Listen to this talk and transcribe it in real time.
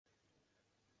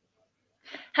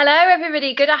Hello,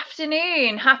 everybody. Good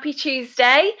afternoon. Happy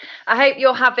Tuesday. I hope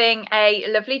you're having a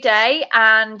lovely day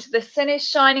and the sun is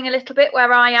shining a little bit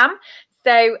where I am.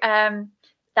 So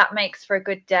that makes for a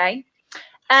good day.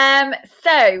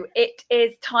 So it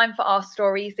is time for our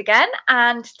stories again.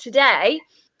 And today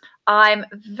I'm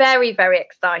very, very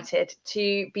excited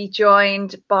to be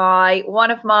joined by one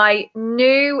of my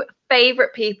new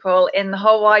favorite people in the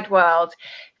whole wide world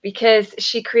because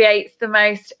she creates the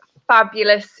most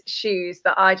fabulous shoes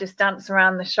that I just dance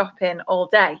around the shop in all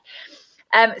day.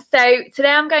 So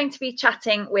today I'm going to be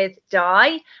chatting with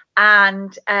Di,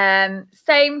 and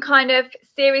same kind of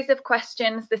series of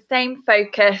questions, the same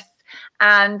focus,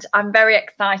 and I'm very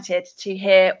excited to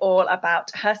hear all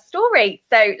about her story.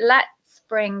 So let's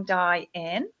bring Di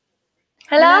in.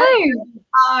 Hello.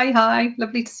 Hi.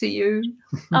 Lovely to see you.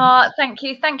 Thank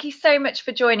you. Thank you so much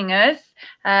for joining us.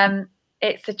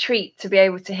 It's a treat to be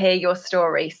able to hear your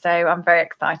story, so I'm very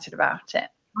excited about it.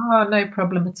 Oh, no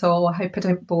problem at all. I hope I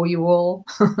don't bore you all.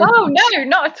 Oh, no,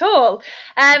 not at all.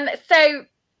 So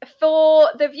for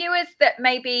the viewers that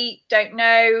maybe don't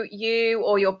know you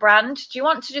or your brand, do you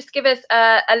want to just give us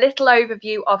a little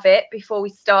overview of it before we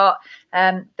start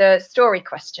the story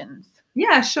questions?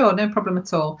 Yeah, sure. No problem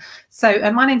at all.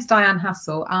 So my name's Diane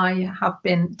Hassall. I have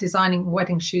been designing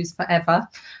wedding shoes forever.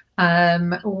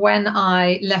 When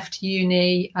I left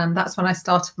uni, that's when I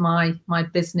started my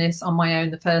business on my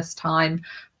own the first time,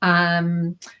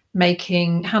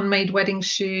 making handmade wedding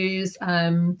shoes.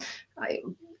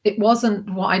 It wasn't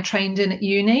what I trained in at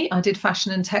uni. I did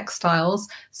fashion and textiles,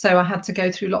 so I had to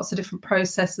go through lots of different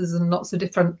processes and lots of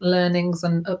different learnings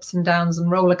and ups and downs and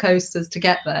roller coasters to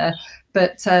get there.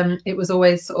 But it was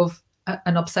always sort of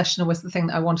an obsession, was the thing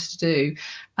that I wanted to do.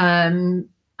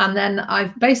 And then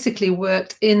I've basically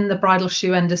worked in the bridal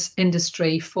shoe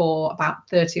industry for about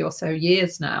 30 or so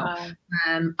years now.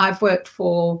 Wow. I've worked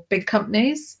for big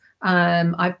companies.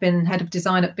 I've been head of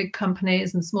design at big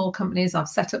companies and small companies. I've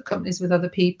set up companies with other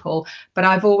people, but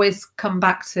I've always come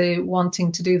back to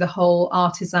wanting to do the whole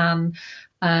artisan,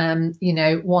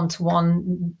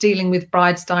 one-to-one, dealing with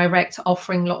brides direct,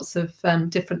 offering lots of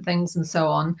different things and so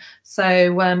on.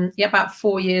 So about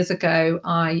 4 years ago,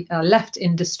 I left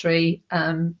industry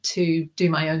to do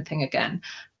my own thing again.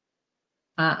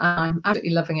 I'm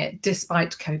absolutely loving it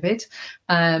despite COVID,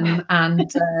 I'm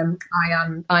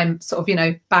sort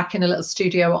of back in a little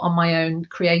studio on my own,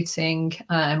 creating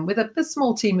with a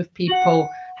small team of people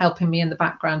helping me in the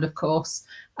background, of course.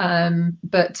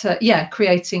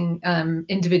 Creating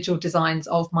individual designs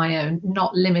of my own,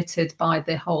 not limited by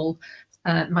the whole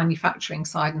manufacturing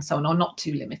side and so on, or not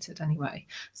too limited anyway.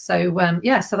 So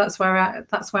so that's where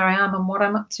I am and what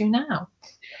I'm up to now.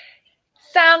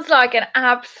 Sounds like an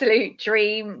absolute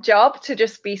dream job to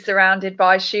just be surrounded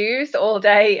by shoes all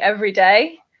day, every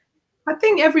day. I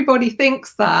think everybody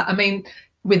thinks that. I mean,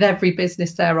 with every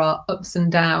business, there are ups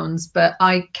and downs, but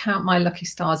I count my lucky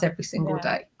stars every single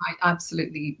day. I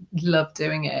absolutely love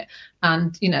doing it.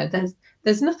 And,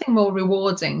 there's nothing more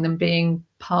rewarding than being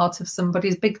part of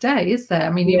somebody's big day, is there? I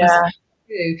mean,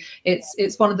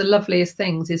 it's one of the loveliest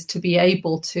things is to be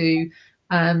able to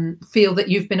feel that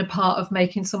you've been a part of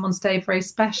making someone's day very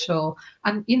special.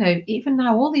 And, even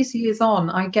now, all these years on,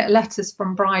 I get letters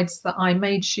from brides that I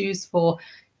made shoes for,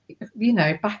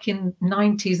 back in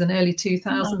 90s and early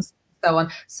 2000s and so on,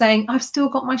 saying, I've still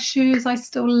got my shoes, I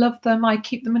still love them, I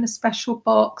keep them in a special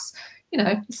box.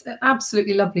 It's an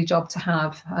absolutely lovely job to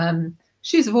have.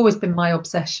 Shoes have always been my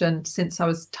obsession since I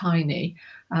was tiny.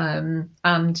 And,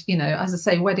 as I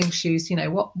say, wedding shoes,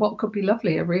 what could be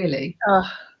lovelier, really? Oh,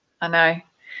 I know.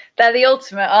 They're the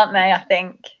ultimate, aren't they, I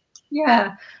think?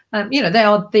 Yeah. They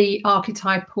are the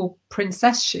archetypal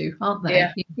princess shoe, aren't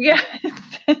they? Yeah.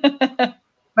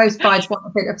 Most brides want a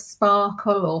bit of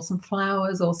sparkle or some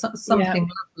flowers or something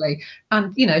lovely.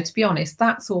 And, to be honest,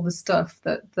 that's all the stuff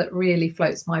that really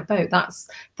floats my boat. That's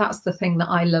the thing that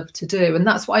I love to do. And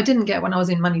that's what I didn't get when I was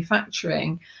in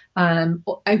manufacturing.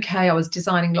 Okay, I was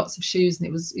designing lots of shoes and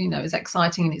it was, it was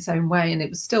exciting in its own way and it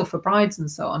was still for brides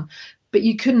and so on. But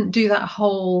you couldn't do that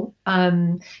whole,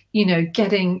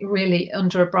 getting really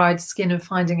under a bride's skin and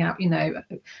finding out,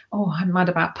 oh, I'm mad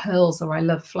about pearls, or I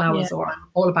love flowers, or I'm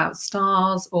all about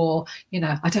stars, or,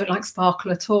 I don't like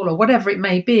sparkle at all, or whatever it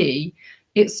may be.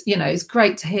 It's, it's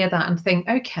great to hear that and think,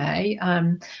 okay,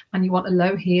 and you want a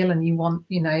low heel and you want,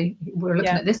 we're looking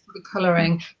at this sort of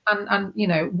colouring and,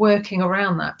 working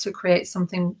around that to create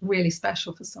something really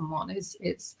special for someone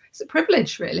it's a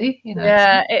privilege, really,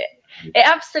 Yeah, it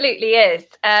absolutely is.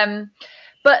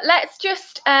 But let's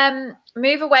just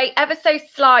move away ever so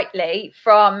slightly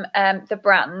from the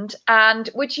brand. And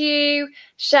would you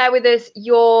share with us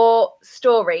your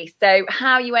story? So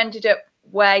how you ended up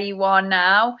where you are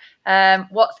now,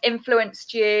 what's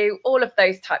influenced you, all of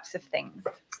those types of things.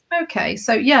 Okay,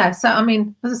 so yeah, so I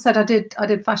mean, as I said, I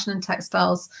did fashion and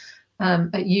textiles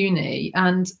at uni,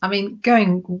 and I mean,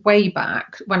 going way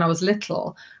back when I was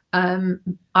little, I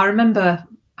remember,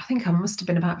 I think I must have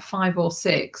been about 5 or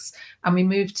 6, and we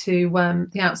moved to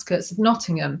the outskirts of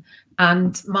Nottingham,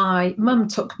 and my mum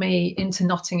took me into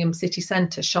Nottingham city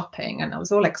centre shopping, and I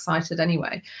was all excited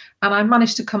anyway, and I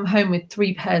managed to come home with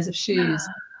 3 pairs of shoes.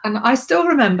 And I still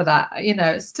remember that, you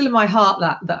know, it's still in my heart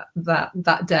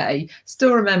that day.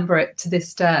 Still remember it to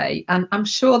this day, and I'm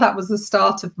sure that was the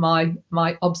start of my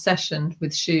obsession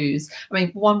with shoes. I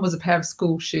mean, one was a pair of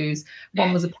school shoes,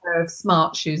 one was a pair of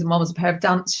smart shoes, and one was a pair of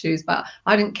dance shoes. But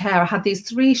I didn't care. I had these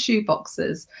 3 shoe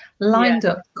boxes lined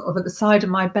up sort of at the side of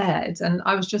my bed, and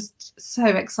I was just so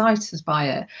excited by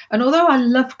it. And although I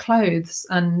love clothes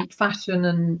and fashion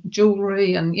and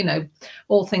jewelry and, you know,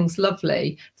 all things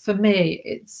lovely, for me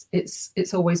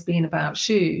it's always been about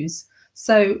shoes.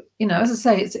 So, you know, as I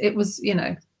say, it was, you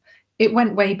know, it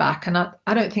went way back, and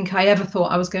I don't think I ever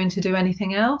thought I was going to do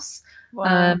anything else.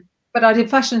 Wow. But I did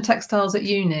fashion and textiles at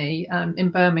uni in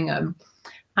Birmingham,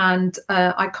 and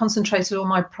I concentrated all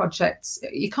my projects.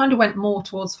 You kind of went more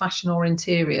towards fashion or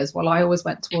interiors, while I always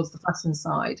went towards the fashion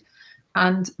side.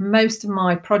 And most of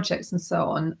my projects and so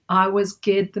on, I always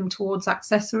geared them towards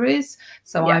accessories.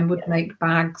 So I would make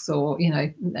bags, or, you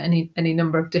know, any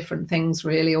number of different things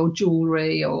really, or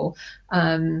jewelry, or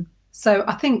so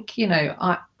I think, you know,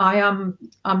 I'm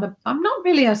not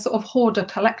really a sort of hoarder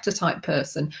collector type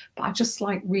person, but I just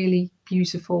like really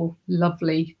beautiful,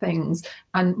 lovely things,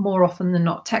 and more often than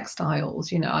not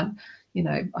textiles. You know,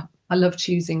 I love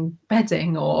choosing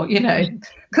bedding, or, you know,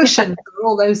 cushions, or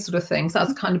all those sort of things. That's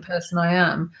the kind of person I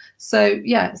am. So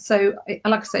yeah, so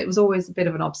like I say, it was always a bit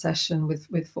of an obsession with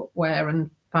footwear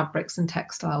and fabrics and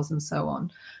textiles and so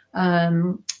on.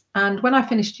 And when I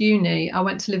finished uni, I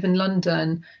went to live in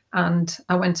London, and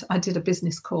I did a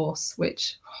business course,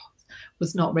 which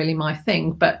was not really my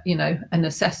thing, but, you know, a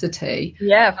necessity.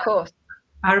 Yeah, of course.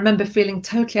 I remember feeling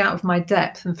totally out of my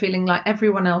depth, and feeling like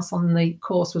everyone else on the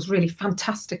course was really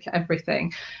fantastic at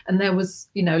everything. And there was,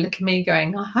 you know, little me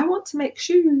going, oh, I want to make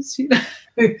shoes, you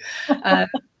know.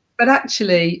 But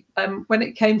actually, when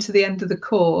it came to the end of the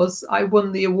course, I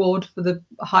won the award for the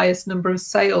highest number of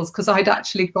sales, because I'd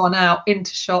actually gone out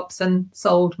into shops and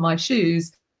sold my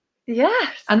shoes.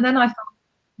 Yes. And then I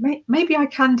thought, maybe I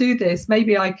can do this.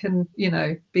 Maybe I can, you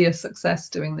know, be a success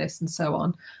doing this, and so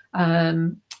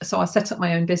on. So I set up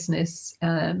my own business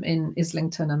in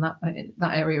Islington and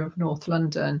that area of North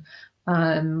London,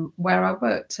 where I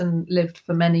worked and lived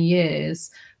for many years.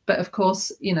 But of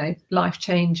course, you know, life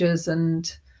changes,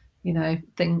 and, you know,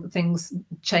 things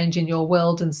change in your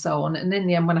world and so on. And in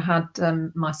the end, when I had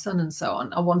my son and so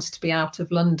on, I wanted to be out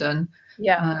of London.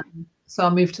 Yeah. So I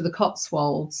moved to the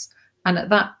Cotswolds. And at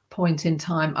that point in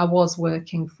time, I was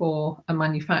working for a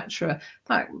manufacturer.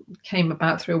 That came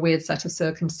about through a weird set of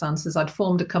circumstances. I'd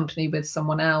formed a company with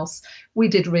someone else. We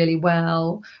did really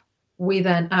well.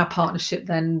 Our partnership,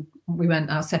 then we went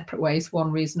our separate ways for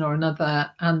one reason or another.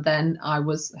 And then I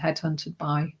was headhunted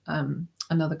by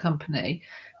another company,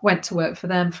 went to work for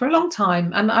them for a long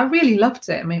time. And I really loved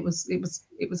it. I mean, it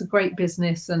was a great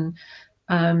business, and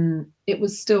it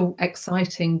was still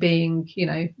exciting being, you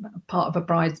know, part of a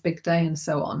bride's big day and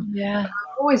so on. Yeah. But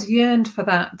I've always yearned for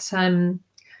that,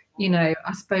 you know,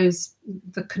 I suppose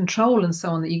the control and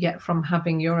so on that you get from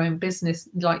having your own business,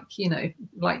 like, you know,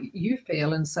 like you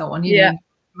feel and so on. You know,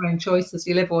 your own choices,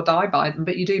 you live or die by them,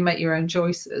 but you do make your own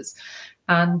choices.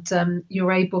 And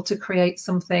you're able to create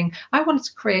something. I wanted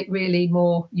to create really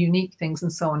more unique things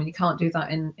and so on, and you can't do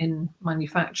that in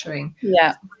manufacturing.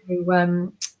 Yeah.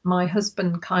 So, my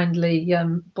husband kindly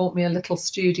bought me a little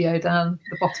studio down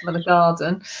the bottom of the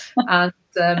garden, and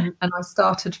I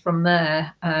started from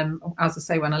there, as I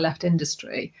say, when I left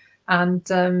industry. And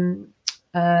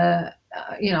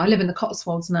you know, I live in the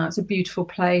Cotswolds now. It's a beautiful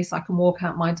place. I can walk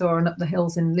out my door and up the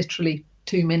hills in literally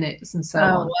 2 minutes and so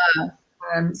on.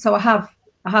 Wow. So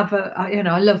you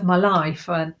know, I love my life,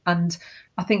 and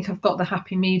I think I've got the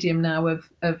happy medium now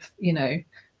of you know,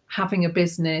 having a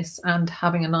business and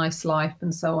having a nice life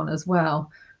and so on as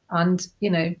well. And, you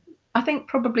know, I think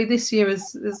probably this year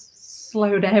has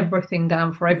slowed everything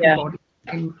down for everybody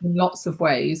in lots of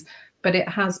ways, but it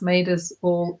has made us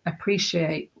all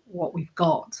appreciate what we've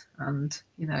got, and,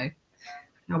 you know,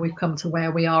 how we've come to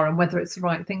where we are, and whether it's the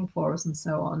right thing for us and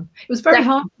so on. It was very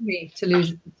hard for me to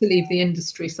leave the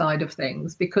industry side of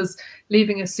things, because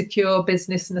leaving a secure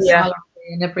business and a salary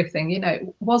and everything, you know,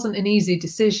 it wasn't an easy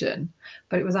decision,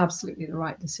 but it was absolutely the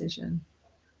right decision.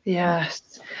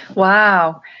 Yes.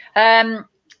 Wow.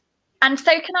 And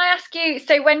so can I ask you,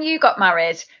 so when you got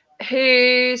married,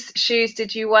 whose shoes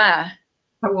did you wear?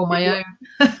 I wore my own.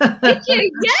 Did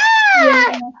you?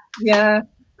 Yeah, Yeah.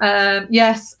 yeah.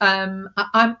 Yes,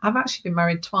 I've actually been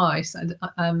married twice, and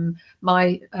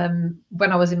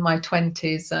when I was in my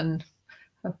 20s and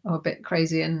I'm a bit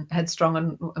crazy and headstrong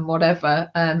and whatever,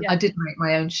 I did make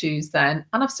my own shoes then,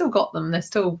 and I've still got them. They're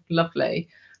still lovely.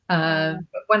 But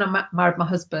when I married my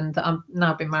husband, that I'm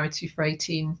now been married to for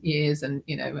 18 years, and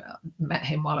met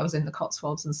him while I was in the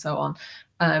Cotswolds and so on.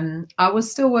 I was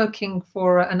still working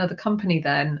for another company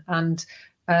then, and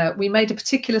we made a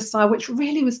particular style which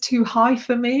really was too high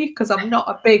for me, because I'm not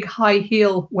a big high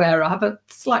heel wearer. I have a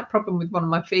slight problem with one of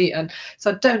my feet, and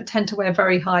so I don't tend to wear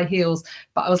very high heels.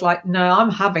 But I was like, no, I'm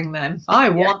having them. I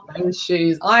want those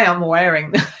shoes. I am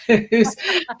wearing those.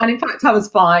 And in fact, I was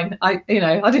fine. I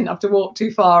didn't have to walk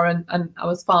too far, and I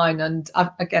was fine. And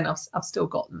I've still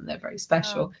got them. They're very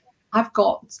special. I've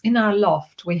got, in our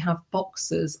loft, we have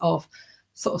boxes of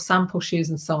sort of sample shoes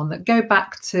and so on that go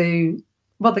back to,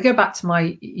 well, they go back to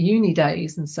my uni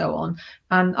days and so on.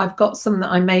 And I've got some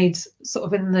that I made sort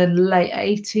of in the late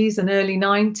 80s and early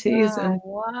 90s. Oh, and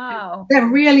wow. they're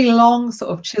really long,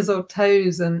 sort of chiseled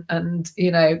toes, and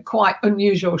quite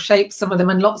unusual shapes, some of them,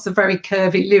 and lots of very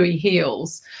curvy Louis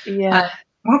heels. Yeah.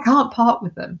 I can't part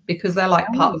with them because they're like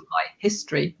part of my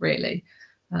history, really.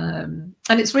 And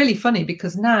it's really funny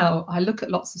because now I look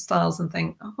at lots of styles and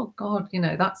think, oh God,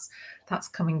 that's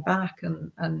coming back,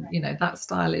 and that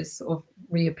style is sort of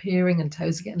reappearing, and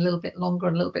toes are getting a little bit longer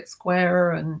and a little bit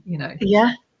squarer, and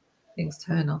things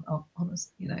turn on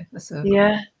us, a circle.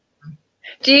 Yeah.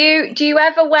 Do you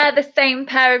ever wear the same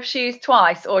pair of shoes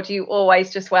twice, or do you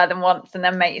always just wear them once and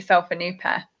then make yourself a new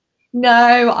pair?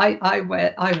 No, I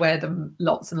wear them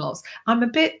lots and lots.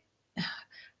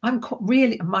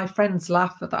 Really, my friends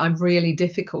laugh that I'm really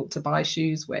difficult to buy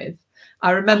shoes with.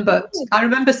 I remember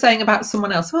saying about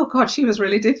someone else, oh God, she was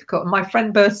really difficult. And my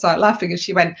friend burst out laughing, and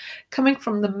she went, coming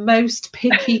from the most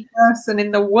picky person in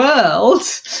the world,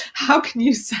 how can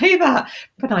you say that?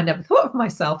 But I never thought of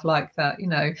myself like that,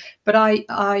 But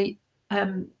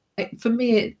for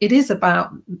me, it is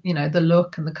about, the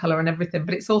look and the color and everything,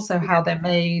 but it's also how they're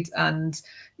made, and,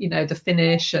 the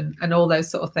finish and all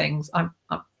those sort of things. I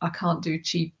can't do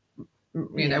cheap,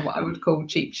 what I would call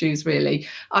cheap shoes, really.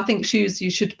 I think you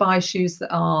should buy shoes that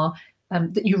are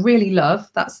that you really love.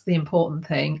 That's the important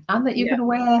thing, and that you're going to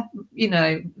wear,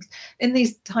 in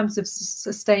these times of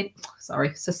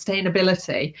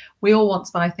sustainability. We all want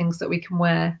to buy things that we can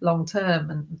wear long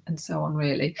term, and so on,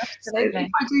 really. Absolutely. So if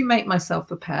I do make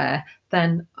myself a pair,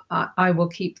 then I will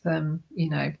keep them,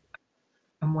 and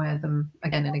wear them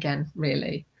again and again,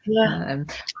 really. I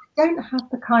don't have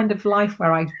the kind of life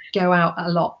where I go out a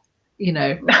lot,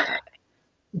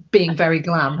 being very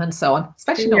glam and so on,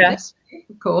 especially not this,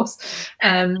 of course.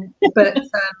 But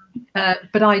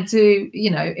I do,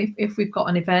 if we've got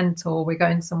an event or we're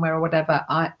going somewhere or whatever,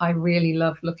 I really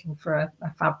love looking for a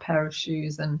fab pair of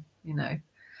shoes. And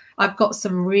I've got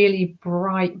some really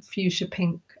bright fuchsia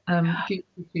pink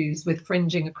shoes with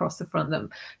fringing across the front that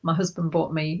my husband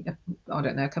bought me, I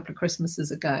don't know, a couple of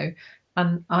Christmases ago.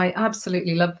 And I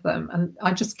absolutely love them, and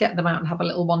I just get them out and have a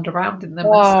little wander around in them.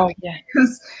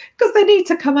 Because they need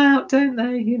to come out, don't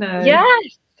they?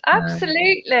 Yes,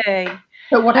 absolutely.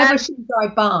 But whatever shoes I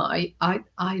buy, I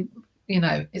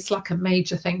it's like a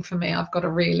major thing for me. I've got to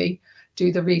really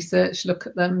do the research, look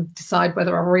at them, decide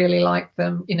whether I really like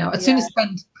them.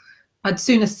 I'd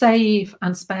sooner save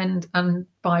and spend and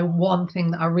buy one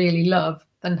thing that I really love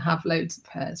than have loads of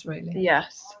pairs, really.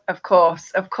 Yes, of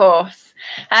course. So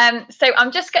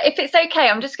I'm just, if it's okay,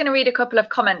 I'm just going to read a couple of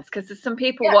comments because there's some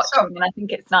people watching, and I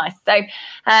think it's nice. So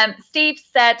Steve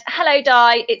said, hello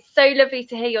Di, it's so lovely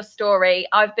to hear your story.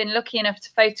 I've been lucky enough to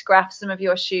photograph some of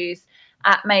your shoes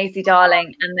at Maisie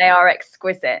Darling, and they are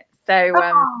exquisite. So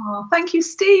thank you,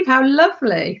 Steve. How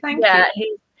lovely. Thank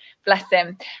you. Bless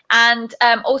him. And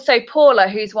also Paula,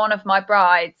 who's one of my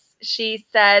brides, she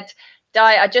said,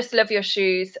 Di, I just love your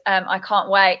shoes. I can't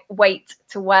wait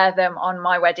to wear them on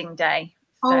my wedding day.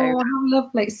 So, how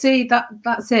lovely. See,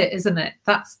 that's it, isn't it?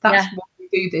 That's what we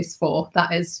do this for.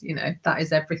 That is, that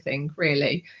is everything,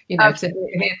 really. To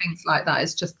hear things like that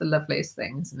is just the loveliest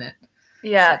thing, isn't it?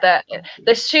 Yeah,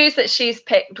 the shoes that she's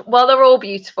picked, well, they're all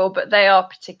beautiful, but they are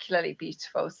particularly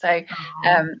beautiful. So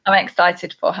I'm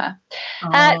excited for her.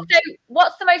 So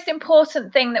what's the most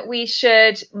important thing that we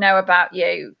should know about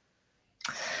you?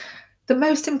 The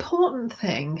most important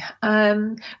thing,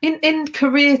 in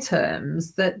career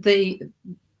terms, that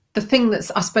the thing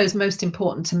that's, I suppose, most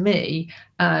important to me,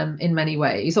 in many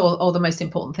ways, or the most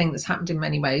important thing that's happened in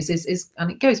many ways is, and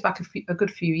it goes back a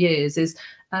good few years, is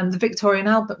the Victoria and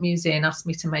Albert Museum asked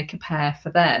me to make a pair for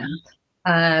them,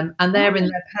 and they're in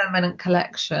their permanent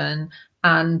collection.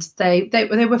 And they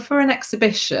were for an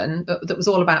exhibition that was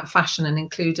all about fashion and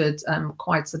included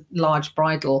quite a large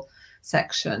bridal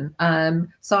section.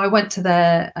 So I went to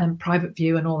their private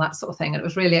view and all that sort of thing, and it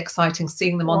was really exciting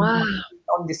seeing them on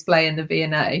display in the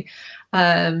V&A.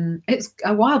 It's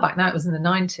a while back now, it was in the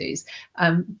 90s,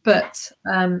 but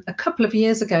a couple of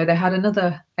years ago they had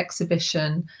another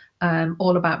exhibition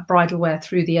all about bridal wear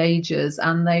through the ages,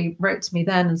 and they wrote to me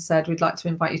then and said, we'd like to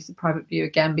invite you to the private view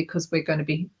again because we're going to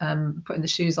be putting the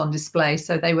shoes on display.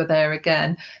 So they were there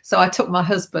again. So I took my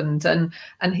husband, and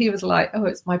he was like, oh,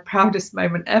 it's my proudest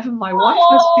moment ever, my wife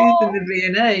has shoes in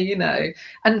the V&A, you know.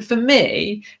 And for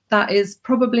me, that is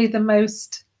probably the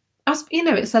most, you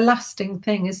know, it's a lasting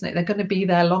thing, isn't it? They're going to be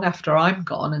there long after I'm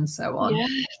gone and so on. Yes.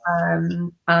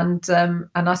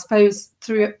 And I suppose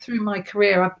through my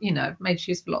career, I've, you know, made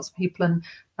shoes for lots of people,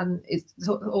 and it's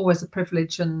always a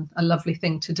privilege and a lovely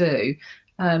thing to do.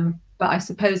 But I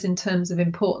suppose in terms of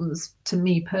importance to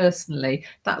me personally,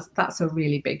 that's a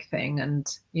really big thing.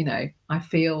 And, you know, I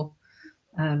feel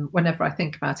whenever I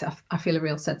think about it, I feel a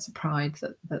real sense of pride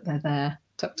that they're there,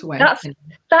 tucked away.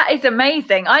 That is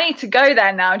amazing. I need to go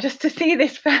there now just to see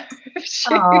this pair of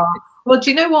shoes. Well,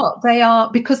 do you know what they are?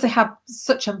 Because they have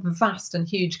such a vast and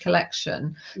huge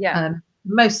collection. Yeah.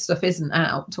 Most stuff isn't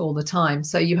out all the time,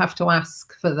 so you have to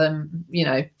ask for them, you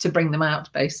know, to bring them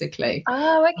out, basically.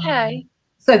 Oh, okay.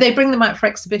 So they bring them out for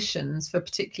exhibitions, for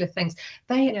particular things.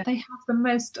 They have the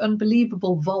most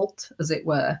unbelievable vault, as it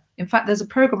were. In fact, there's a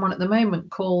program on at the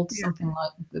moment called something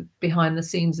like the Behind the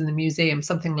Scenes in the Museum,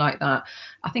 something like that.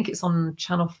 I think it's on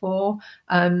Channel 4.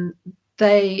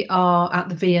 They are at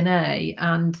the V&A,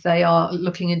 and they are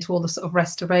looking into all the sort of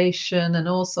restoration and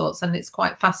all sorts, and it's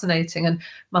quite fascinating. And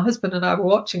my husband and I were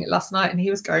watching it last night, and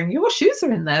he was going, your shoes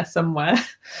are in there somewhere.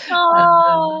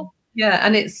 Oh. Yeah,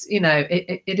 and it's, you know,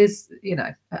 it is, you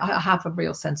know, I have a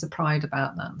real sense of pride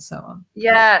about that and so on.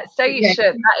 Yeah, so you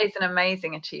should. That is an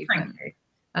amazing achievement. Thank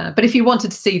you. But if you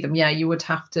wanted to see them, yeah, you would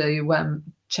have to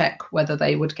check whether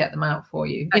they would get them out for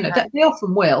you. You know, they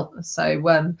often will. So,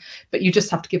 but you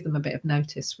just have to give them a bit of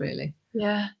notice, really.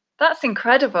 Yeah, that's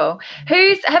incredible.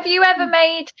 Have you ever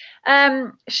made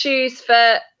shoes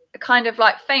for kind of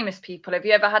like famous people? Have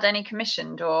you ever had any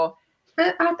commissioned or?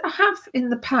 I have in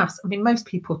the past. I mean, most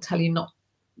people tell you not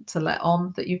to let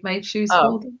on that you've made shoes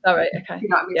for them. Oh, right, okay. You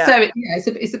know what I mean?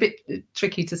 So it's a bit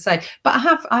tricky to say, but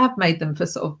I have made them for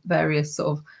sort of various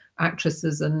sort of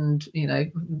actresses and, you know,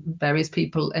 various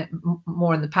people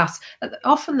more in the past.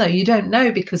 Often though, you don't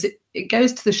know, because it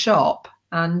goes to the shop,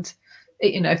 and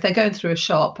you know, if they're going through a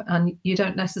shop and you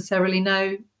don't necessarily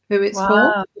know who it's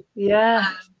for.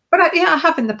 Yeah. But I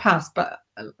have in the past, but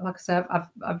like I said,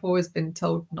 I've always been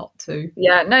told not to.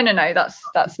 Yeah, no, that's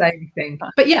the same thing.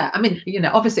 But yeah, I mean, you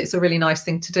know, obviously it's a really nice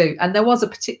thing to do. And there was a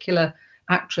particular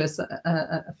actress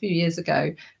a few years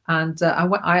ago, and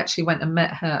I actually went and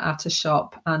met her at a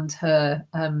shop and her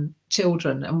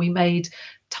children, and we made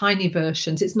tiny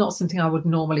versions. It's not something I would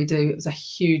normally do. It was a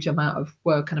huge amount of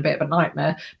work and a bit of a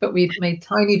nightmare, but we made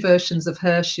tiny versions of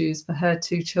her shoes for her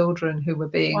two children who were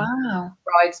being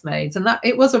bridesmaids, and that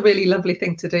it was a really lovely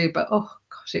thing to do. But oh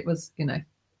gosh, it was, you know,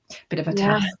 a bit of a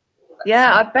task.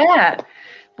 Yeah, I bet.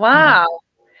 Wow.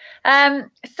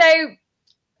 So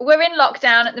we're in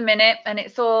lockdown at the minute, and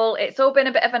it's all been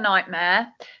a bit of a nightmare.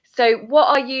 So what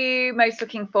are you most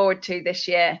looking forward to this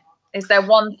year? Is there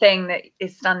one thing that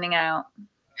is standing out?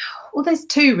 Well, there's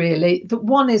two really. The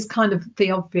one is kind of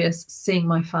the obvious, seeing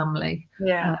my family.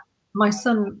 Yeah. My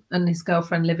son and his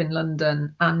girlfriend live in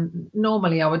London, and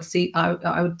normally I would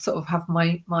sort of have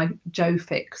my Joe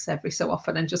fix every so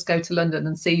often and just go to London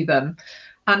and see them.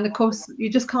 And of course, you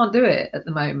just can't do it at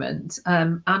the moment.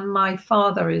 And my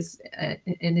father is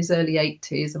in his early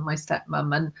 80s, and my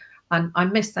stepmom, and I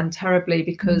miss them terribly,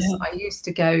 because I used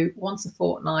to go once a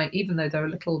fortnight, even though they're a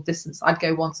little distance. I'd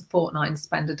go once a fortnight and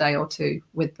spend a day or two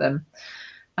with them.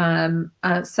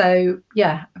 So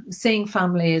yeah, seeing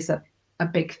family is a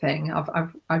big thing.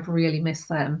 I've really missed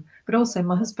them. But also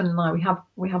my husband and I,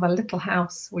 we have a little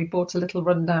house. We bought a little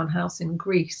rundown house in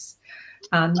Greece,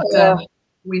 and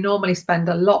we normally spend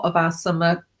a lot of our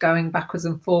summer going backwards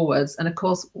and forwards. And of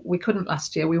course, we couldn't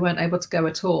last year. We weren't able to go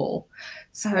at all.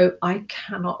 So I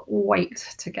cannot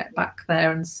wait to get back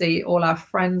there and see all our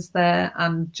friends there,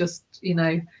 and just, you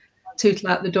know, tootle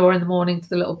out the door in the morning to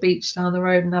the little beach down the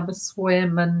road and have a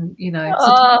swim. And, you know,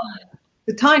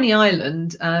 the tiny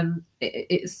island,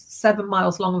 it's 7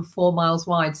 miles long and 4 miles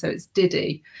wide. So it's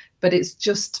Diddy. but it's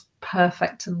just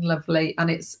perfect and lovely,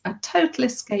 and it's a total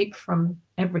escape from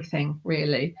everything,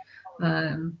 really.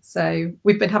 So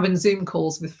we've been having Zoom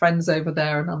calls with friends over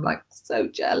there, and I'm like so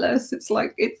jealous. It's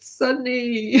like it's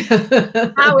sunny.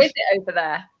 How is it over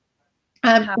there?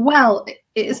 Well,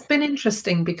 it's been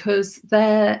interesting because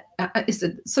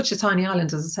such a tiny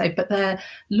island, as I say, but their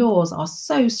laws are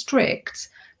so strict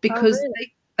because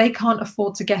really? they can't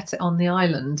afford to get it on the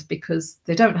island because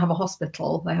they don't have a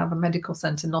hospital. They have a medical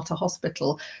centre, not a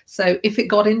hospital. So if it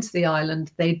got into the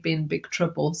island, they'd be in big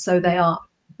trouble. So they are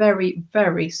very,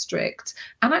 very strict.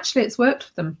 And actually, it's worked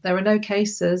for them. There are no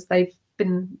cases. They've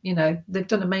been, they've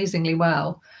done amazingly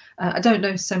well. I don't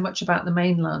know so much about the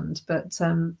mainland, but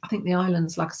I think the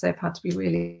islands, like I say, have had to be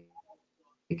really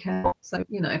careful. So,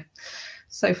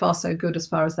 so far so good as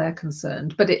far as they're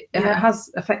concerned. But it has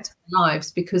affected their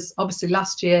lives because obviously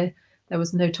last year there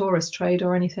was no tourist trade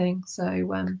or anything. So,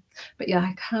 but yeah,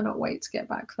 I cannot wait to get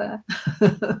back there.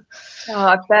 Oh,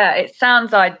 I bet. It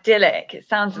sounds idyllic. It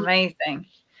sounds amazing.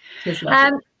 It is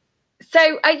lovely.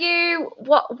 So are you,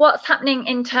 what's happening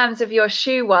in terms of your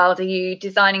shoe world? Are you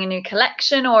designing a new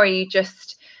collection, or are you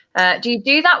just, do you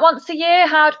do that once a year?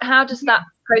 How does that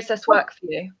process work for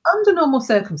you? Under normal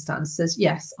circumstances,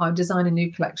 yes, I design a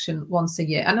new collection once a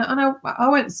year. And I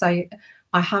won't say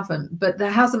I haven't, but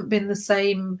there hasn't been the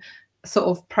same sort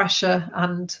of pressure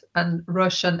and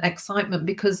rush and excitement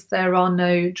because there are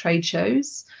no trade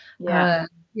shows. Yeah.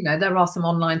 There are some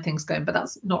online things going, but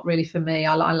that's not really for me.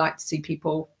 I like to see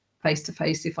people face to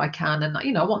face if I can, and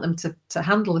I want them to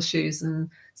handle the shoes and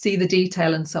see the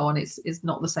detail and so on. It's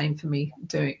not the same for me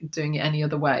doing it any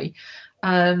other way.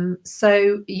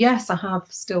 So yes, I have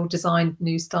still designed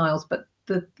new styles, but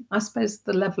I suppose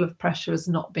the level of pressure has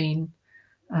not been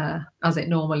as it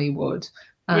normally would.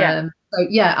 So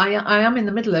yeah, I am in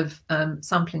the middle of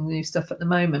sampling new stuff at the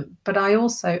moment, but I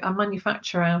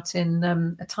manufacture out in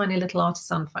a tiny little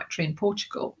artisan factory in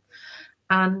Portugal,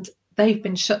 and they've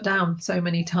been shut down so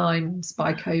many times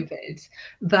by COVID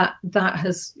that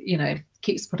has,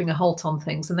 keeps putting a halt on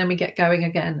things, and then we get going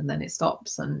again and then it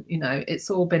stops, and it's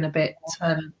all been a bit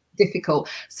difficult.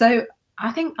 So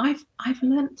I think I've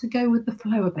learned to go with the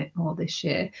flow a bit more this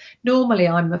year. Normally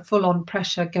I'm a full-on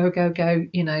pressure, go,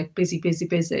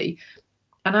 busy.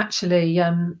 And actually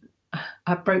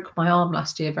I broke my arm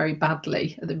last year very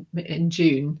badly in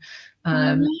June,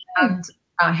 and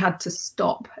I had to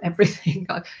stop everything.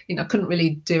 I couldn't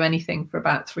really do anything for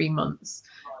about 3 months.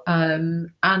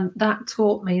 And that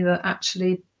taught me that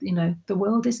actually, the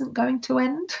world isn't going to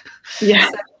end. Yeah.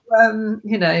 So, and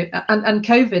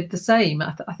COVID the same.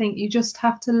 I think you just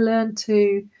have to learn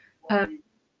to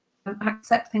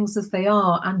accept things as they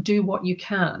are and do what you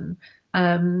can.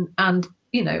 And,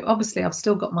 obviously I've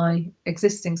still got my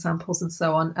existing samples and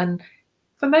so on. And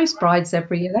for most brides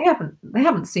every year, they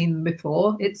haven't seen them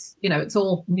before. It's it's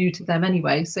all new to them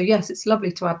anyway. So yes, it's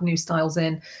lovely to add new styles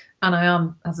in, and I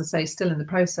am, as I say, still in the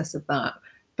process of that.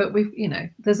 But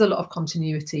there's a lot of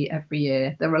continuity every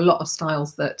year. There are a lot of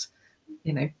styles that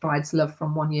brides love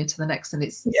from one year to the next, and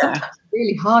it's sometimes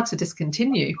really hard to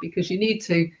discontinue because you need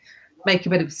to make a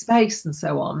bit of space and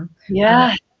so on.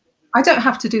 Yeah. I don't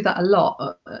have to do that a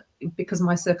lot because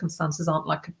my circumstances aren't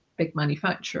like a big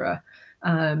manufacturer.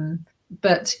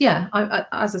 But yeah,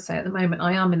 as I say, at the moment,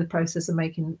 I am in the process of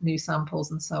making new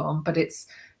samples and so on. But it's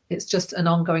just an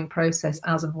ongoing process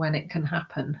as and when it can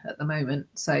happen at the moment.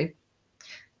 So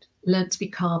learn to be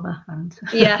calmer and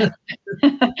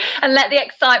and let the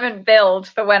excitement build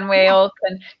for when we all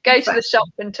can go to the shop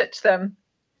and touch them.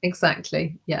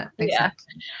 Exactly. Yeah.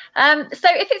 Exactly. So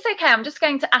if it's okay, I'm just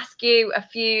going to ask you a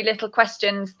few little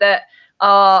questions that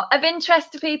are of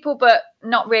interest to people, but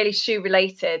not really shoe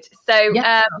related. So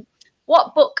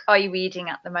what book are you reading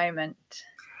at the moment?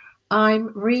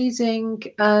 I'm reading,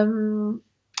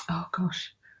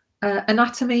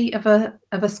 Anatomy of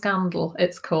a Scandal,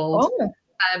 it's called.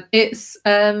 It's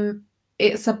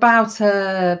about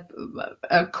a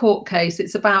court case.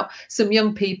 It's about some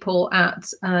young people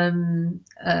at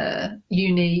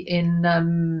uni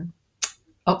in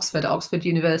Oxford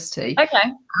University.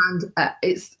 Okay. And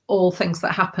it's all things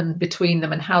that happen between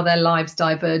them and how their lives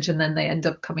diverge, and then they end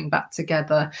up coming back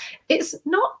together. It's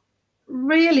not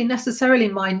really necessarily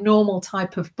my normal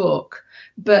type of book,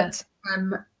 but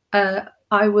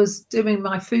I was doing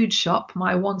my food shop,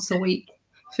 my once a week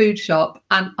food shop,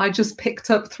 and I just picked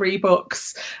up 3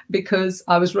 books because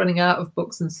I was running out of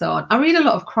books and so on. I read a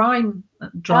lot of crime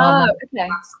drama, that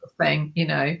sort of thing,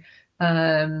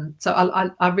 so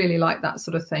I really like that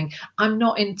sort of thing. I'm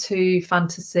not into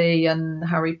fantasy and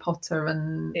Harry Potter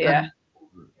and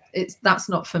that's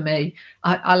not for me.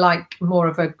 I like more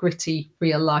of a gritty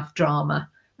real life drama.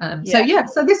 So yeah,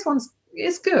 so this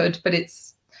it's good, but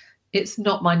it's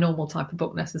not my normal type of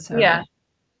book necessarily. Yeah,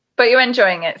 but you're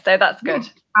enjoying it, so that's good.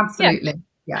 Absolutely.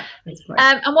 Yeah, it's great.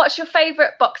 And what's your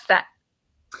favourite box set?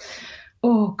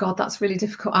 Oh God, that's really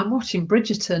difficult. I'm watching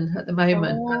Bridgerton at the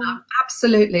moment, and I'm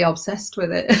absolutely obsessed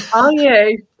with it. Are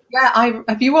you? Yeah,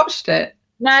 have you watched it?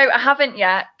 No, I haven't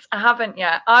yet.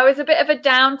 I was a bit of a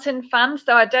Downton fan,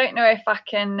 so I don't know if I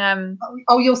can.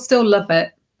 Oh, you'll still love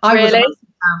it. I was a massive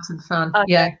Downton fan. Okay.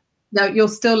 Yeah. No, you'll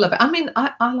still love it. I mean,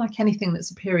 I like anything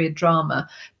that's a period drama,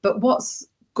 but what's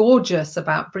gorgeous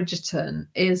about Bridgerton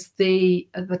is the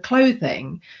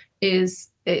clothing is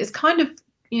kind of,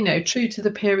 you know, true to the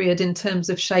period in terms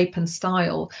of shape and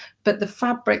style, but the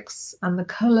fabrics and the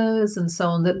colors and so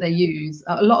on that they use,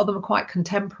 a lot of them are quite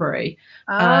contemporary.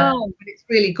 But it's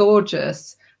really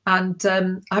gorgeous. And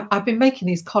I've been making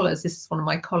these collars. This is one of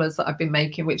my collars that I've been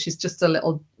making, which is just a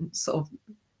little sort of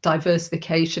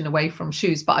diversification away from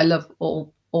shoes, but I love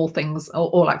all things,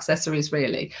 all accessories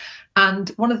really. And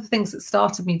one of the things that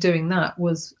started me doing that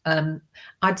was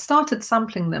I'd started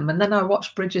sampling them, and then I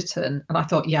watched Bridgerton and I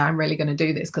thought, yeah, I'm really going to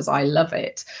do this because I love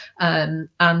it. And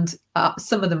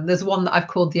some of them, there's one that I've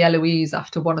called the Eloise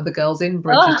after one of the girls in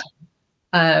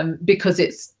Bridgerton, because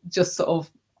it's just sort of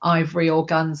ivory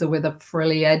organza with a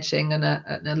frilly edging and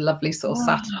a lovely sort of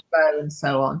satin bow and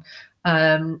so on.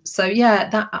 So yeah,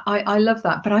 that I love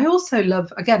that. But I also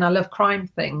love, again, I love crime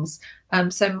things.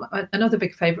 So another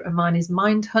big favorite of mine is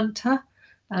Mindhunter.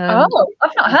 I've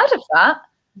not heard of that.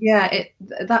 Yeah,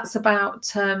 that's about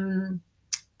it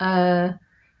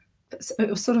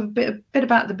was sort of a bit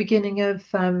about the beginning of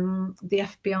the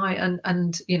FBI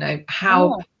and you know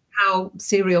how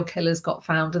serial killers got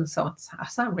found and so on. I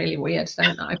sound really weird,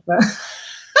 don't I?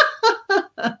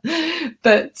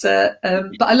 But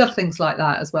I love things like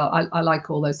that as well. I like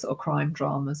all those sort of crime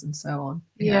dramas and so on.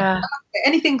 Yeah.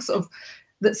 Anything sort of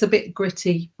that's a bit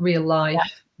gritty, real life.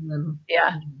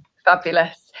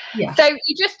 Fabulous. Yeah. So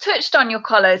you just touched on your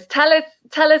collars. Tell us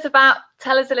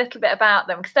a little bit about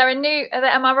them, because they're a new.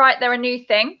 Am I right? They're a new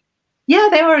thing. Yeah,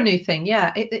 they are a new thing.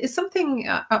 Yeah, it's something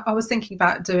I was thinking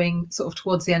about doing sort of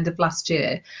towards the end of last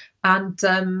year. And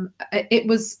it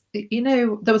was, you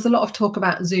know, there was a lot of talk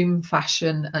about Zoom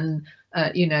fashion and,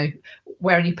 you know,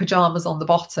 wearing your pajamas on the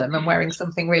bottom and wearing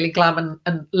something really glam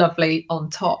and lovely on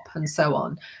top and so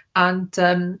on. And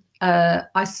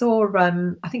I saw,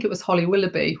 I think it was Holly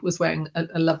Willoughby was wearing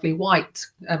a lovely white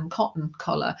cotton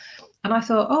collar. And I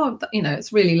thought, oh, you know,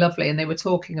 it's really lovely. And they were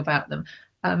talking about them.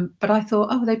 But I thought,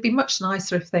 oh, they'd be much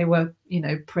nicer if they were, you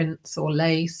know, prints or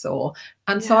lace so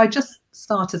I just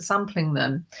started sampling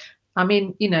them. I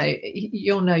mean, you know,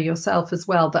 you'll know yourself as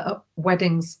well that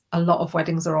a lot of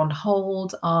weddings are on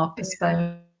hold, are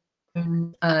postponed,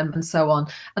 and so on.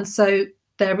 And so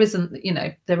there isn't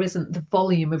the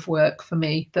volume of work for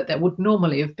me that there would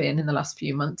normally have been in the last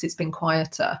few months. It's been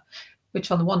quieter,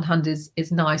 which on the one hand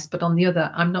is nice, but on the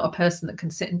other, I'm not a person that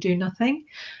can sit and do nothing.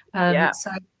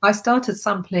 So I started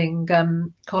sampling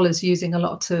collars using a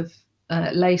lot of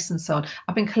lace and so on.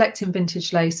 I've been collecting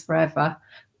vintage lace forever.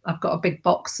 I've got a big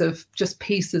box of just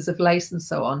pieces of lace and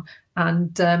so on.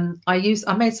 And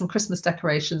I made some Christmas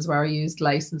decorations where I used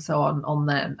lace and so on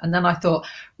them. And then I thought,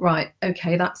 right,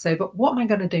 okay, that's over. What am I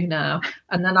going to do now?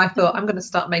 And then I thought, I'm going to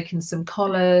start making some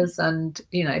collars and,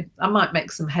 you know, I might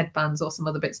make some headbands or some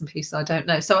other bits and pieces. I don't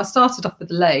know. So I started off with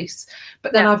the lace,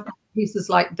 but then I've got pieces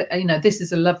like, you know, this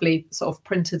is a lovely sort of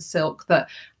printed silk that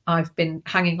I've been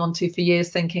hanging on to for years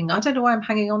thinking, I don't know why I'm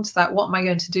hanging on to that. What am I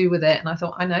going to do with it? And I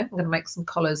thought, I know, I'm going to make some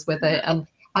collars with it. And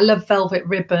I love velvet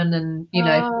ribbon and, you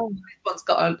know, one's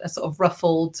got a sort of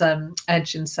ruffled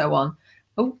edge and so on.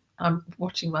 Oh, I'm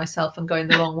watching myself and going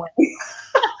the wrong way.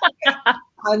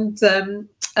 And,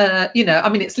 you know, I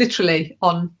mean, it's literally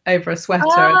on over a sweater.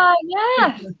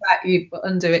 Yes. You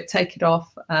undo it, take it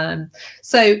off.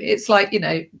 So it's like, you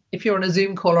know, if you're on a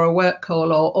Zoom call or a work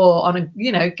call or on a,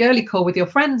 you know, girly call with your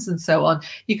friends and so on,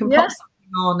 you can pop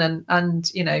something on and,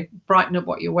 you know, brighten up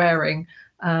what you're wearing.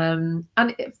 And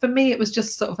for me, it was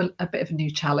just sort of a bit of a new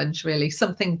challenge, really,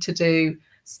 something to do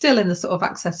still in the sort of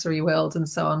accessory world and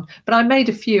so on. But I made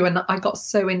a few and I got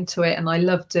so into it and I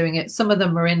love doing it. Some of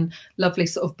them are in lovely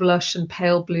sort of blush and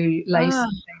pale blue lace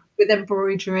with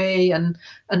embroidery, and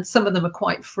some of them are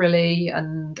quite frilly,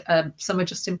 and some are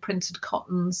just in printed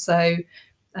cotton. So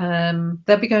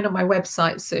they'll be going on my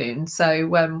website soon. So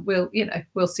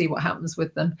we'll see what happens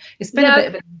with them. It's been a bit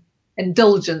of an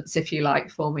indulgence, if you like,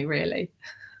 for me, really.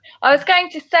 I was going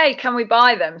to say, can we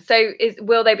buy them? So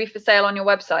will they be for sale on your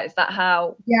website? Is that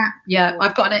how? Yeah.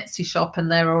 I've got an Etsy shop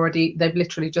and they've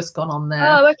literally just gone on there.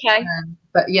 Oh, okay.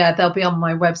 But yeah, they'll be on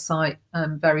my website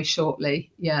very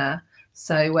shortly. Yeah.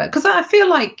 So because I feel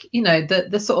like, you know,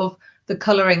 the sort of the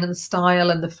colouring and style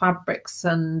and the fabrics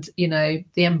and, you know,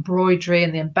 the embroidery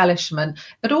and the embellishment,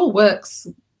 it all works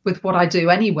with what I do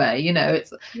anyway. You know,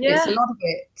 it's a lot of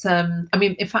it. I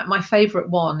mean, in fact, my favourite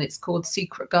one, it's called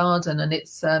Secret Garden, and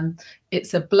it's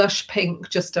a blush pink,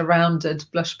 just a rounded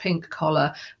blush pink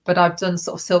collar, but I've done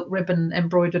sort of silk ribbon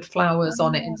embroidered flowers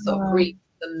on it in sort of green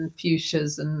and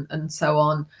fuchsias and so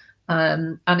on.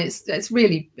 And it's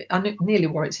really, I nearly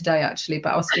wore it today actually,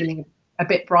 but I was feeling a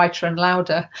bit brighter and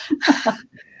louder.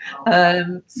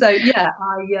 So yeah,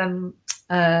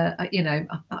 you know,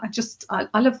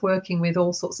 I love working with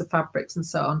all sorts of fabrics and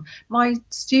so on. My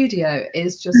studio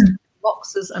is just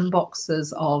boxes and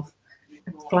boxes of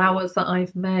flowers that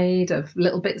I've made, of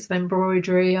little bits of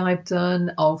embroidery I've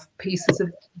done, of pieces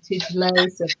of vintage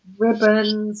lace, of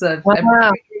ribbons, of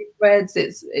embroidery threads.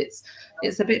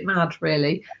 It's a bit mad,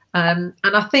 really. And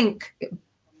I think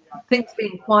things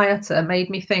being quieter made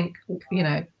me think, you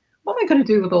know, what am I going to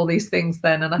do with all these things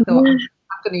then? And I thought,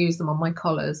 I'm going to use them on my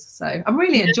collars. So I'm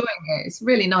really enjoying it. It's a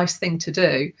really nice thing to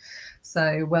do.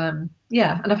 So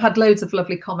yeah, and I've had loads of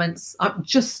lovely comments. I've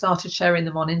just started sharing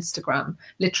them on Instagram,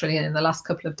 literally in the last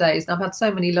couple of days. And I've had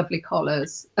so many lovely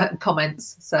comments.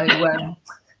 So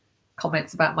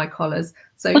comments about my collars.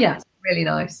 So yeah, it's really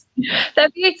nice. They're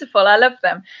beautiful. I love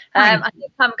them. I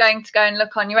think I'm going to go and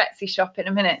look on your Etsy shop in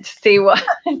a minute to see what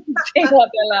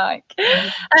they're like.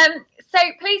 So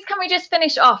please, can we just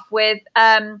finish off with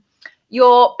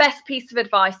your best piece of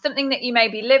advice, something that you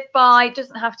maybe live by,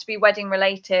 doesn't have to be wedding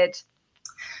related?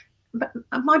 But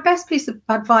my best piece of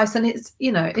advice, and it's,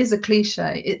 you know, it is a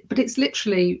cliche, but it's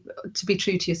literally to be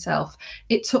true to yourself.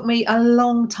 It took me a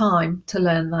long time to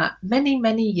learn that,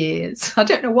 many years. I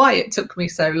don't know why it took me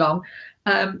so long,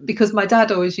 because my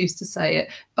dad always used to say it,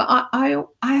 but I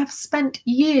have spent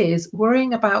years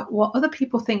worrying about what other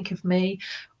people think of me,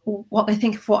 what they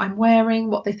think of what I'm wearing,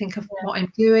 what they think of what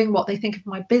I'm doing, what they think of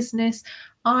my business.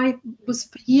 I was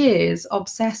for years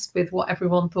obsessed with what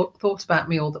everyone thought about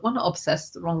me, or that, well, not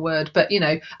obsessed, the wrong word, but, you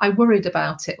know, I worried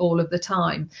about it all of the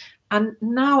time. And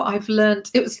now I've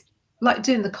learned, it was like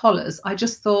doing the collars. I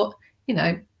just thought, you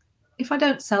know, if I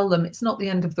don't sell them, it's not the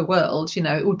end of the world. You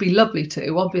know, it would be lovely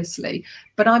to, obviously,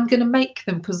 but I'm going to make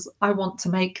them because I want to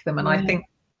make them. And I think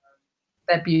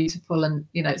they're beautiful, and,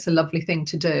 you know, it's a lovely thing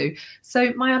to do.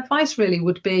 So my advice really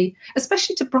would be,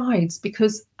 especially to brides,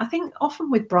 because I think often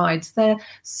with brides, they're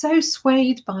so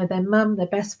swayed by their mum, their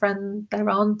best friend, their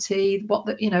auntie, what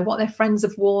their friends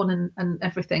have worn and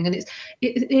everything. And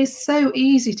it is so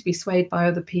easy to be swayed by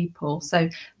other people. So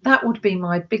that would be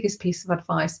my biggest piece of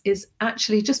advice, is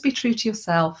actually just be true to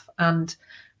yourself and,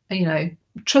 you know,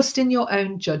 trust in your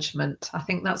own judgment. I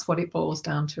think that's what it boils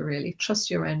down to, really.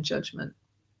 Trust your own judgment.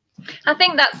 I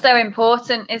think that's so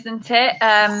important, isn't it?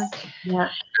 Yeah.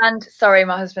 And sorry,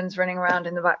 my husband's running around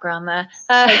in the background there.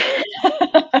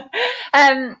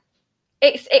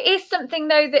 It is something,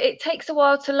 though, that it takes a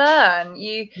while to learn.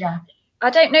 I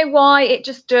don't know why, it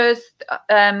just does.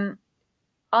 I'm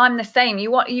the same.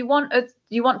 You want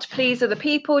to please other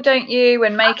people, don't you,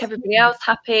 and make everybody else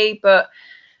happy, but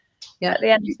at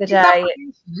the end of the day,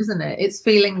 isn't it? It's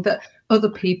feeling that other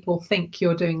people think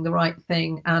you're doing the right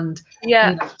thing and you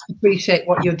know, appreciate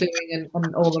what you're doing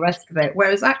and all the rest of it.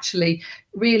 Whereas actually,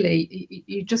 really,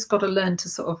 you just got to learn to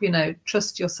sort of, you know,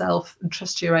 trust yourself and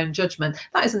trust your own judgment.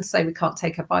 That isn't to say we can't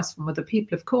take advice from other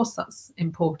people. Of course, that's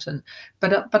important.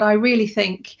 But I really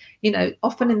think, you know,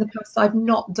 often in the past, I've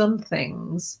not done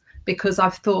things because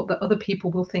I've thought that other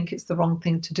people will think it's the wrong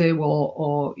thing to do,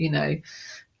 or you know.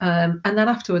 And then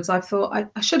afterwards, I thought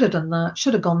I should have done that,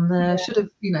 should have gone there, should have,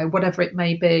 you know, whatever it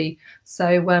may be.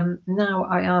 So now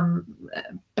I am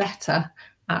better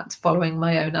at following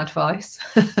my own advice.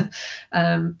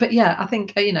 But yeah, I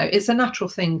think, you know, it's a natural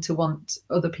thing to want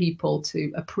other people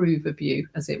to approve of you,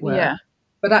 as it were. Yeah.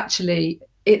 But actually,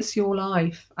 it's your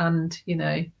life. And, you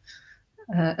know,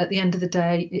 at the end of the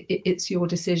day, it's your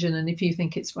decision. And if you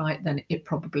think it's right, then it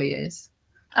probably is.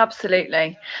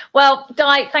 Absolutely. Well,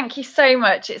 Di, thank you so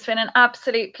much. It's been an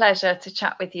absolute pleasure to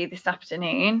chat with you this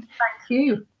afternoon. Thank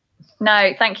you.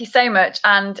 No, thank you so much.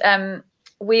 And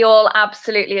we all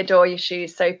absolutely adore your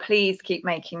shoes. So please keep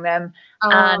making them.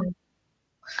 And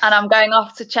I'm going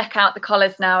off to check out the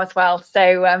collars now as well. So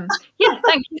yeah,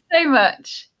 thank you so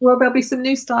much. Well, there'll be some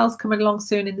new styles coming along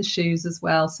soon in the shoes as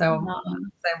well. So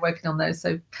I'm working on those.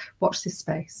 So watch this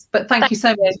space. But thank you so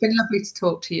much. It's been lovely to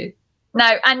talk to you. No,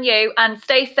 and you, and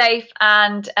stay safe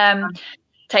and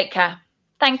take care.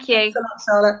 Thank you. Thanks a lot,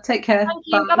 Charlotte. Take care. Thank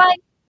you. Bye-bye.